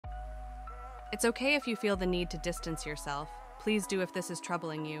It's okay if you feel the need to distance yourself. Please do if this is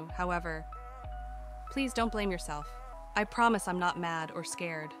troubling you. However, please don't blame yourself. I promise I'm not mad or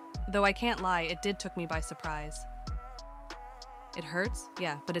scared. Though I can't lie, it did took me by surprise. It hurts?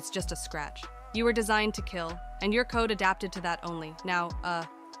 Yeah, but it's just a scratch. You were designed to kill, and your code adapted to that only. Now,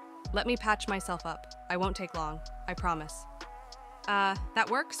 let me patch myself up. I won't take long. I promise. That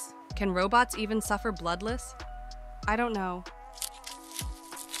works? Can robots even suffer bloodless? I don't know.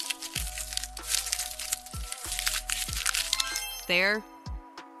 There.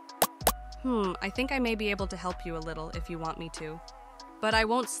 I think I may be able to help you a little if you want me to. But I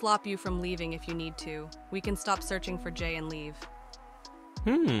won't stop you from leaving if you need to. We can stop searching for Jay and leave.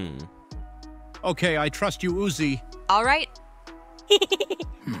 Okay, I trust you, Uzi. All right.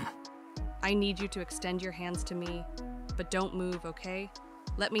 I need you to extend your hands to me, but don't move, okay?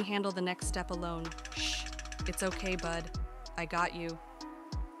 Let me handle the next step alone. Shh. It's okay, bud. I got you.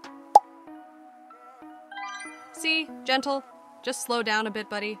 See? Gentle. Just slow down a bit,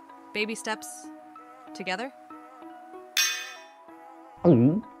 buddy. Baby steps. Together?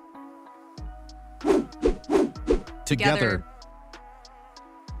 Together.